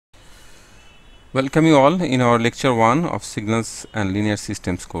Welcome you all in our lecture 1 of Signals and Linear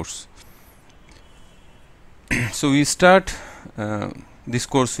Systems course. So we start this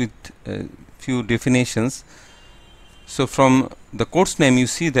course with a few definitions. So from the course name you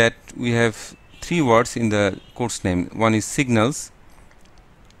see that we have three words in the course name. One is signals,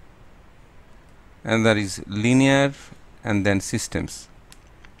 and that is linear, and then systems.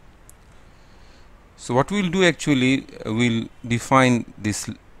 So what we will do actually, we'll define this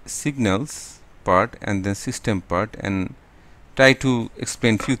signals part and then system part and try to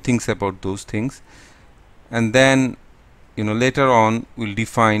explain few things about those things, and then later on we'll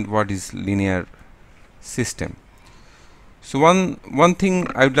define what is linear system. So one thing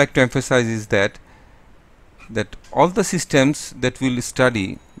I would like to emphasize is that all the systems that we'll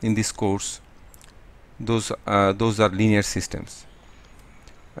study in this course, those are linear systems.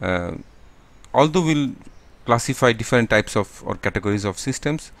 Although we'll classify different types of or categories of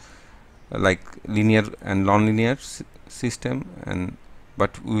systems like linear and non-linear system,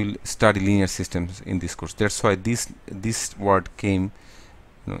 but we will study linear systems in this course. That's why this word came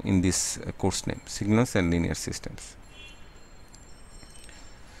in this course name, signals and linear systems.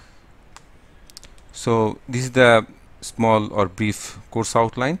 So this is the small or brief course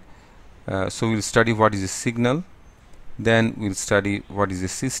outline. So we'll study what is a signal, then we'll study what is a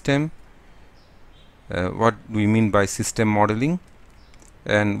system, what do we mean by system modeling,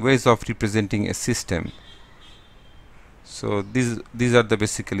 and ways of representing a system. So these are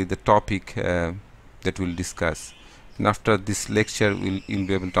basically the topic that we'll discuss, and after this lecture you'll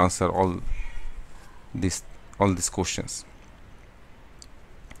be able to answer all these questions.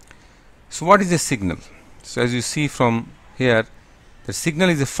 So what is a signal? So as you see from here, the signal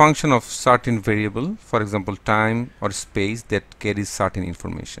is a function of certain variable, for example time or space, that carries certain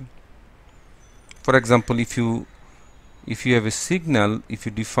information. For example, if you have a signal, if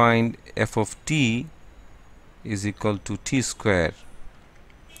you define f of t is equal to t square,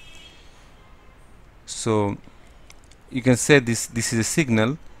 so you can say this is a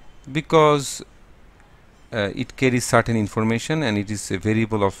signal because it carries certain information, and it is a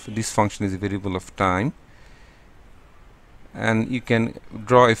variable of, this function is a variable of time, and you can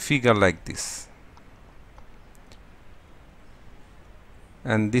draw a figure like this,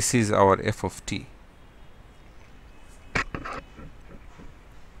 and this is our f of t.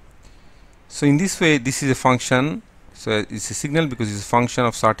 So in this way, this is a function. So it's a signal because it's a function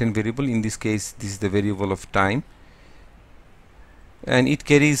of certain variable. In this case, this is the variable of time, and it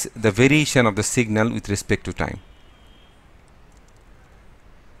carries the variation of the signal with respect to time.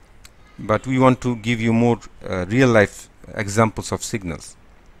 But we want to give you more real life examples of signals.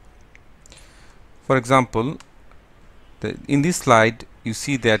 For example, in this slide you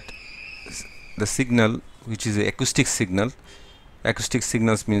see that the signal, which is an acoustic signal. Acoustic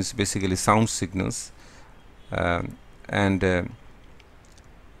signals means basically sound signals, and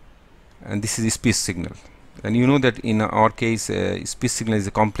this is a speech signal. And you know that in our case, speech signal is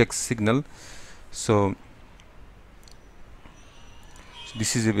a complex signal. So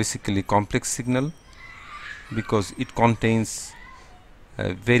this is a basically complex signal because it contains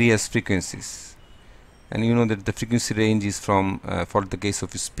various frequencies, and you know that the frequency range is from for the case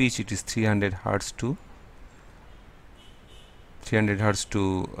of speech, it is 300 Hertz to 4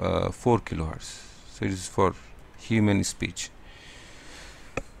 kilohertz. So it is for human speech.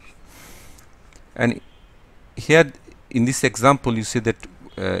 And here in this example you see that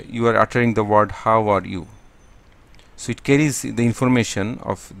you are uttering the word how are you. So it carries the information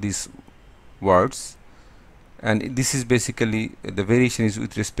of these words, and this is basically the variation is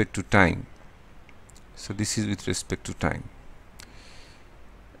with respect to time. So this is with respect to time.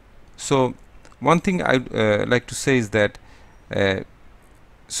 So one thing I would like to say is that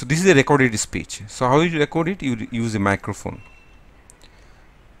so this is a recorded speech. So how you record it? You use a microphone.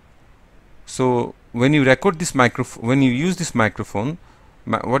 So when you record this microphone, when you use this microphone,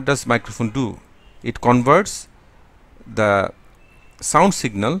 what does microphone do? It converts the sound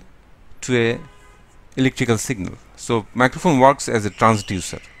signal to a electrical signal. So microphone works as a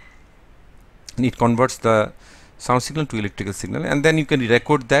transducer, and it converts the sound signal to electrical signal, and then you can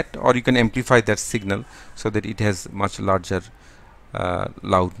record that, or you can amplify that signal so that it has much larger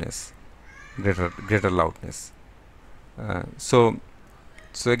loudness, greater loudness. So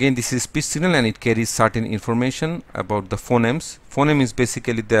again, this is speech signal, and it carries certain information about the phonemes. Phoneme is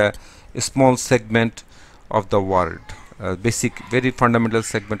basically a small segment of the word, basic, very fundamental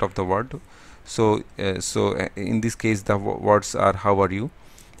segment of the word. So in this case the words are how are you,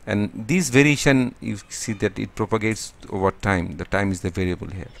 and this variation you see that it propagates over time. The time is the variable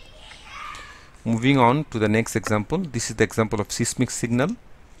here. Moving on to the next example. This is the example of seismic signal.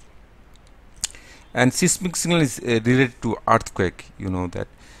 And seismic signal is related to earthquake, you know that.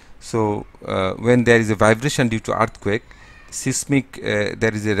 So when there is a vibration due to earthquake, seismic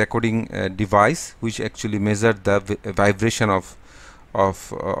there is a recording device which actually measures the vibration of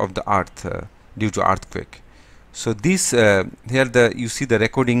the earth due to earthquake. So this here you see the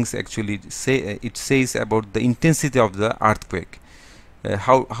recordings actually say it says about the intensity of the earthquake,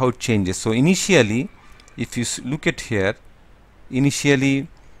 how it changes. So initially, if you look at here, initially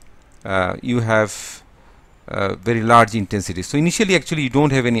you have very large intensity. So initially actually you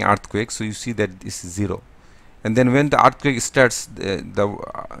don't have any earthquake, so you see that this is 0. And then when the earthquake starts,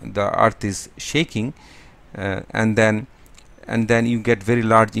 the earth is shaking, and then you get very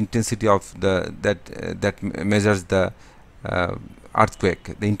large intensity of that measures the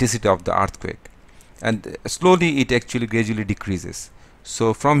earthquake, the intensity of the earthquake, and slowly it actually gradually decreases.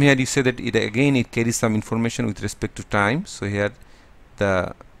 So from here you say that it carries some information with respect to time. So here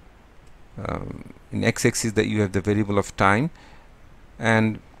the in x-axis that you have the variable of time,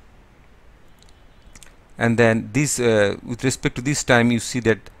 and then this with respect to this time you see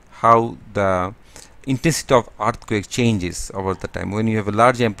that how the intensity of earthquake changes over the time. When you have a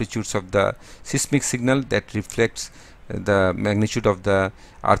large amplitudes of the seismic signal, that reflects the magnitude of the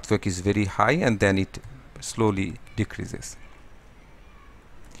earthquake is very high, and then it slowly decreases.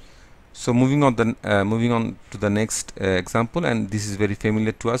 So moving on to the next example, and this is very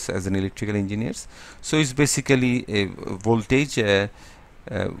familiar to us as an electrical engineers. So it's basically a voltage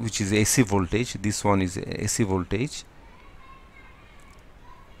which is AC voltage. This one is AC voltage,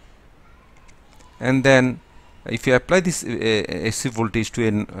 and then if you apply this AC voltage to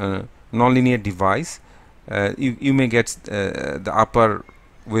a nonlinear device, you may get the upper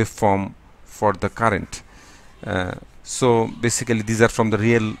waveform for the current. So basically these are from the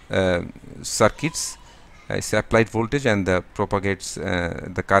real circuits. It's applied voltage and propagates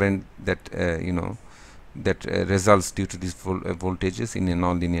the current that that results due to these voltages in a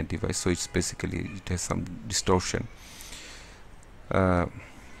nonlinear device. So it's basically, it has some distortion.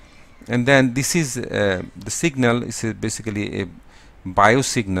 And then this is the signal is basically a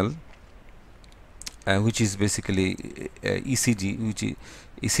biosignal, which is basically ECG, which is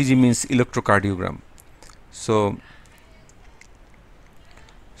ECG means electrocardiogram. So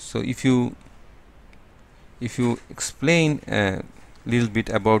if you explain a little bit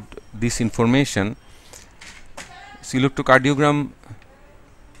about this information, so electrocardiogram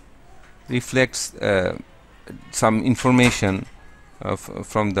reflects some information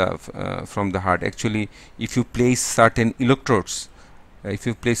from the heart. Actually, if you place certain electrodes,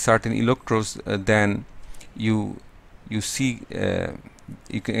 then you see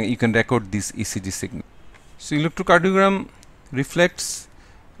you can record this ECG signal. So electrocardiogram reflects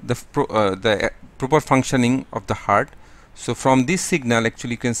the proper functioning of the heart. So from this signal,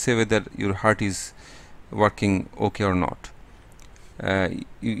 actually you can say whether your heart is working okay or not.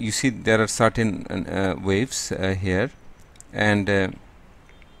 You see there are certain waves here, and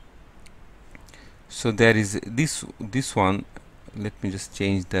so there is this one. Let me just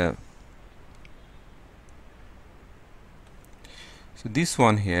change the, so this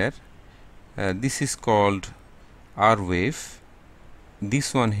one here, this is called R wave.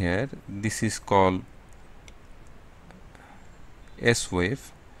 This one here, this is called S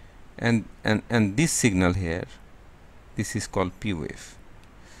wave, and this signal here, this is called P wave.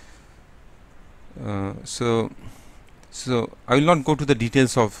 So I will not go to the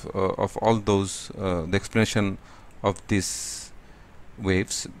details of all those the explanation of these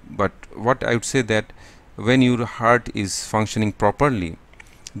waves, but what I would say that when your heart is functioning properly,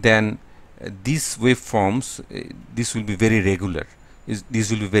 then these waveforms, this will be very regular.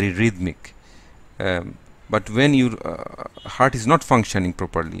 This will be very rhythmic. But when your heart is not functioning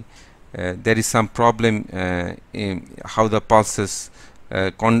properly, there is some problem in how the pulses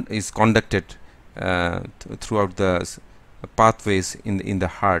is conducted throughout the pathways in the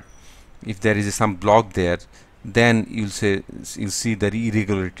heart. If there is some block there, then you'll see the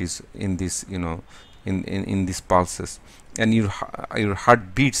irregularities in this, in these pulses, and your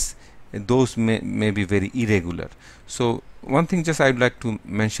heart beats, those may be very irregular. So one thing just I would like to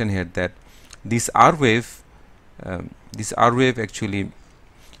mention here, that this R wave actually,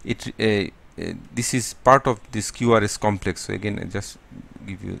 this is part of this QRS complex. So again, I just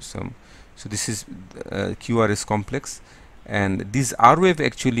give you some. So this is QRS complex, and this R wave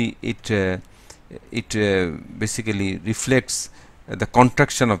actually it basically reflects the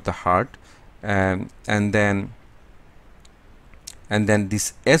contraction of the heart, and then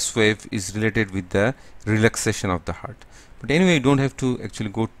this S wave is related with the relaxation of the heart. But anyway, you don't have to actually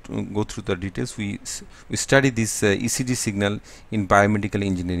go through the details. We study this ECG signal in biomedical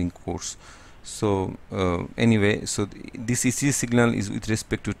engineering course. So anyway, so this ECG signal is with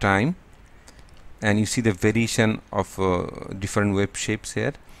respect to time, and you see the variation of different wave shapes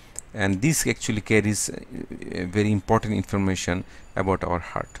here, and this actually carries very important information about our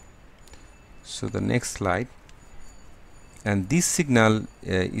heart. So the next slide, and this signal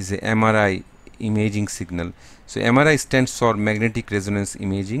is a MRI imaging signal. So MRI stands for magnetic resonance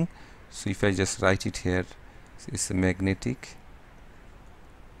imaging. So if I just write it here, it's a magnetic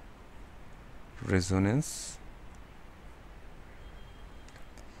resonance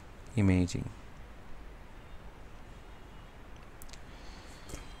imaging.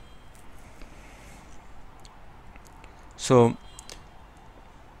 So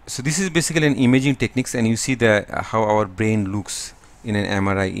this is basically an imaging techniques, and you see the how our brain looks in an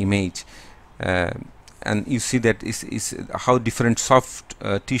MRI image, and you see that is how different soft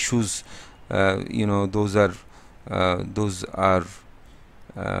tissues, you know, those are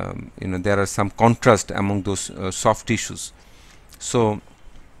you know, there are some contrast among those soft tissues. So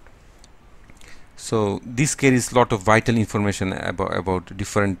this carries lot of vital information about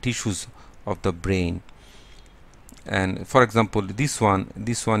different tissues of the brain. And for example, this one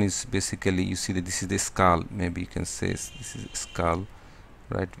is basically, you see that this is the skull, maybe you can say this is skull,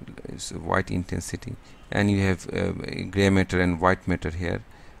 right? It's a white intensity, and you have gray matter and white matter here.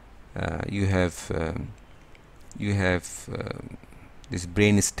 You have this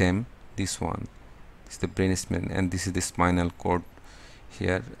brain stem, this one is the brain stem, and this is the spinal cord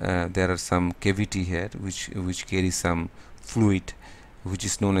here. There are some cavity here which carries some fluid which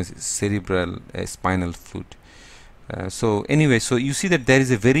is known as cerebral spinal fluid. So anyway, so you see that there is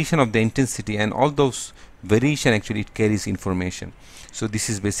a variation of the intensity, and all those variation actually it carries information. So this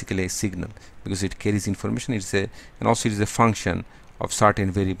is basically a signal because it carries information. It's a, and also it is a function of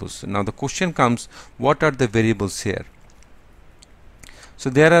certain variables. Now the question comes, what are the variables here? So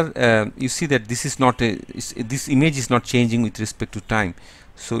there are you see that this is not this image is not changing with respect to time.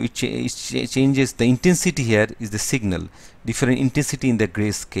 So it changes. The intensity here is the signal, different intensity in the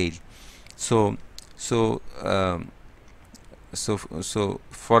gray scale. So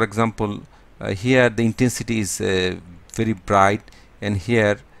for example, here the intensity is very bright, and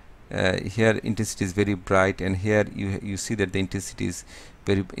here intensity is very bright, and here you see that the intensity is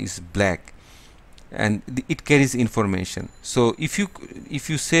black, and it carries information. So if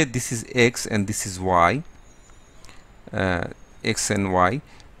you say this is X and this is Y, X and Y,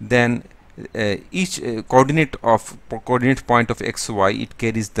 then each coordinate point of X, Y, it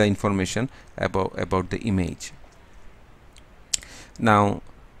carries the information about the image. Now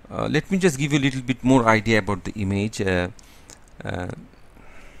let me just give you a little bit more idea about the image.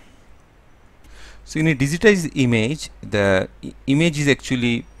 So in a digitized image, the image is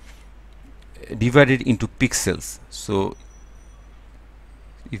actually divided into pixels. So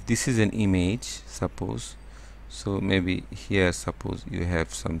if this is an image, suppose, so maybe here suppose you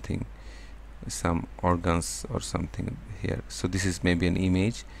have something, some organs or something here. So this is maybe an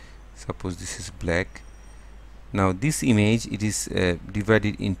image, suppose this is black. Now this image, it is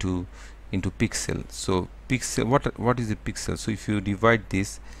divided into pixel. So pixel, what is a pixel? So if you divide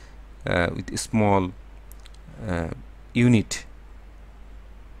this with a small unit,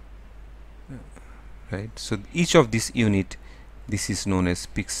 right? So each of this unit, this is known as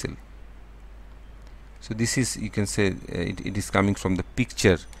pixel. So this is, you can say it is coming from the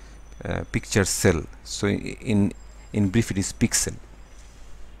picture cell. So in brief, it is pixel.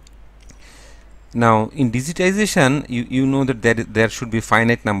 Now in digitization, you know that there should be a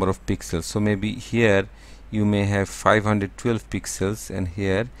finite number of pixels. So maybe here you may have 512 pixels, and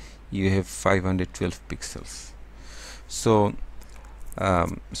here you have 512 pixels. So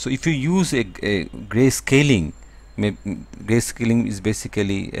so if you use a grayscaling, grayscaling is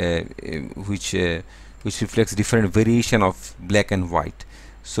basically which reflects different variation of black and white.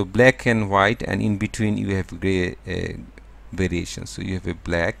 So black and white, and in between you have gray variation. So you have a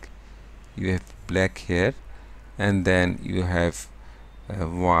black, you have black here, and then you have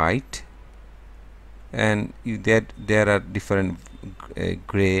white, and there are different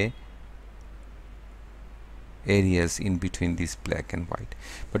gray areas in between this black and white.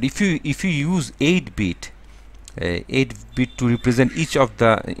 But if you use 8-bit to represent each of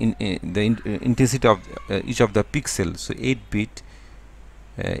the intensity of each of the pixels, so 8-bit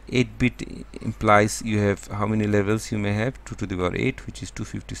implies you have how many levels? You may have 2 to the power 8, which is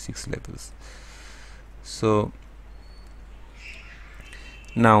 256 levels. So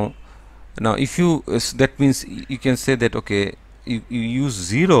now if you that means you can say that, okay, you use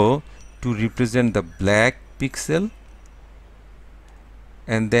 0 to represent the black pixel,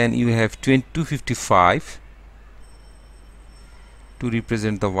 and then you have 255 to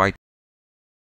represent the white